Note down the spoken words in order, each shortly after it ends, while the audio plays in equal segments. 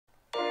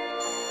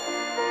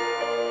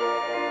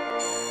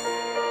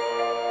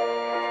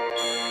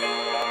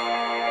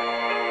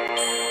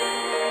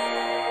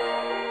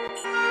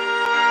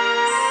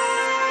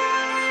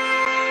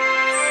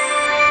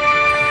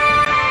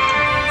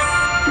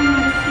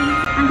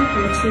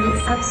virtue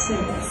of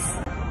service.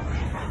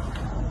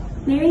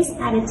 Mary's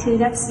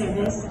attitude of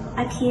service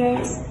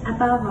appears,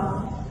 above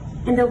all,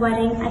 in the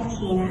wedding at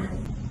Cana.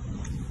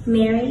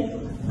 Mary,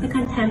 the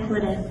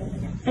contemplative,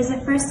 is the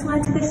first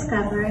one to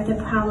discover the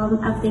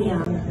problem of the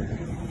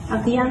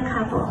young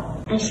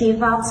couple, and she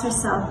involves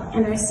herself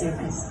in their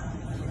service.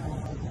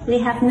 They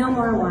have no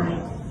more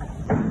wine.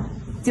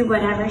 Do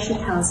whatever she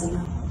tells you.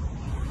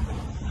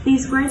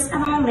 These words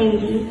of Our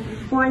Lady,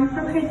 born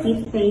from her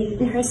deep faith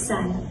in her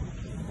Son,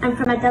 and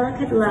from a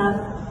delicate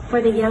love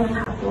for the young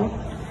couple,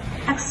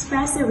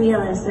 express the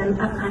realism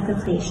of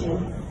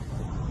contemplation.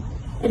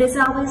 It is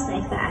always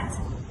like that.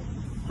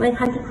 When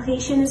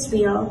contemplation is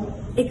real,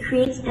 it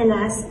creates in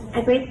us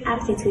a great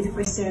aptitude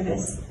for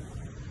service.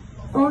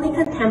 Only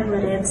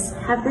contemplatives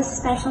have this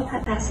special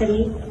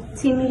capacity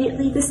to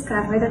immediately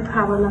discover the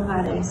problem of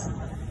others,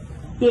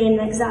 the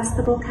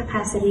inexhaustible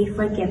capacity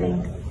for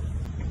giving.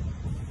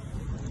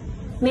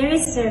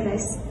 Mary's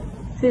service,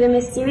 through the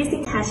mysterious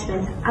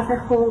detachment of her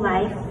whole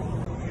life,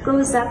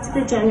 goes up to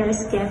the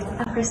generous gift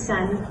of her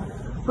Son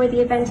for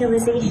the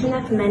evangelization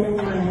of men and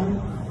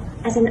women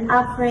as an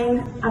offering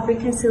of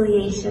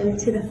reconciliation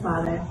to the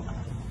Father.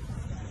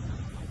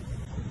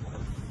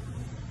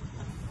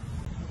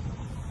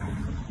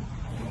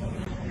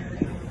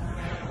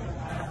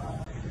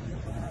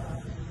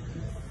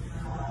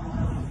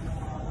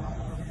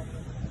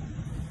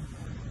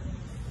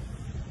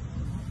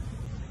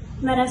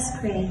 Let us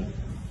pray.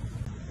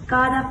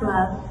 God of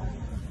love,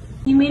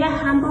 you made a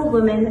humble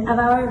woman of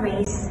our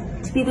race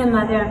to be the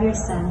mother of your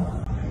Son.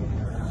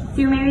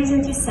 Through Mary's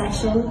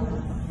intercession,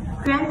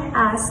 grant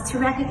us to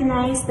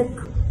recognize the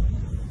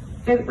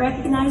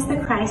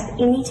Christ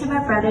in each of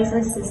our brothers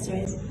and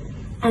sisters,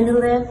 and to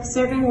live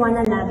serving one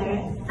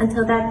another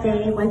until that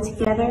day when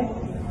together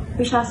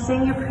we shall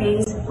sing your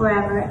praise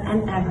forever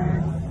and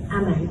ever.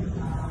 Amen.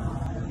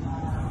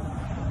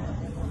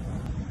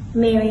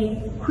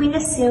 Mary, Queen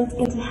assumed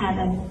into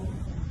heaven,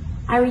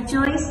 I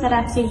rejoice that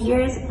after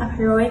years of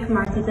heroic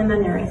martyrdom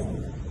on earth,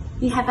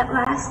 you have at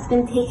last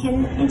been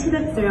taken into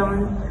the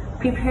throne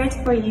prepared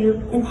for you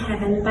in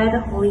heaven by the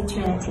Holy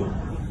Trinity.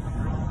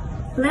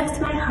 Lift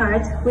my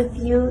heart with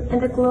you in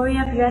the glory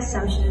of your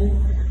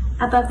Assumption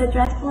above the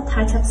dreadful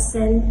touch of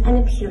sin and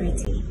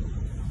impurity.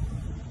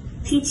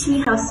 Teach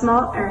me how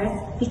small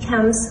earth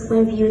becomes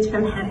when viewed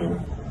from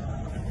heaven.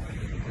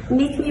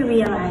 Make me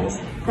realize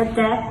that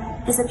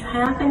death is a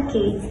triumphant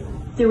gate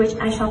through which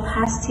I shall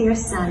pass to your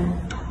Son,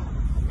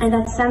 and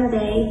that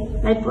someday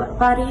my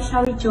body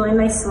shall rejoin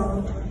my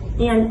soul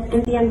in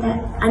the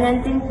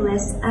unending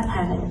bliss of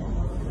heaven.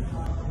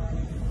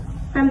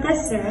 From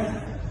this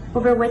earth,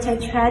 over which I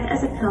tread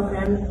as a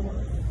pilgrim,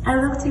 I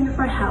look to you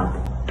for help.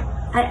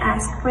 I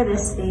ask for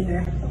this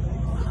favor.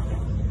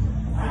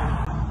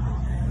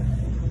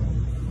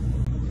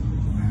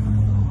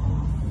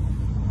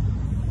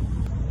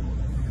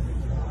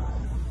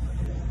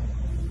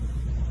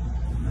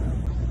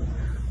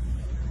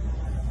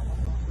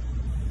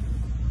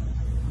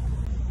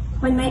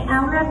 When my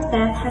hour of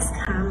death has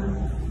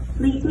come,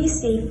 lead me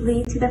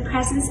safely to the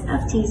presence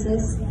of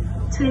Jesus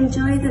to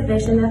enjoy the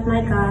vision of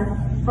my God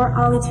for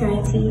all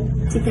eternity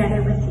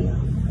together with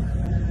you.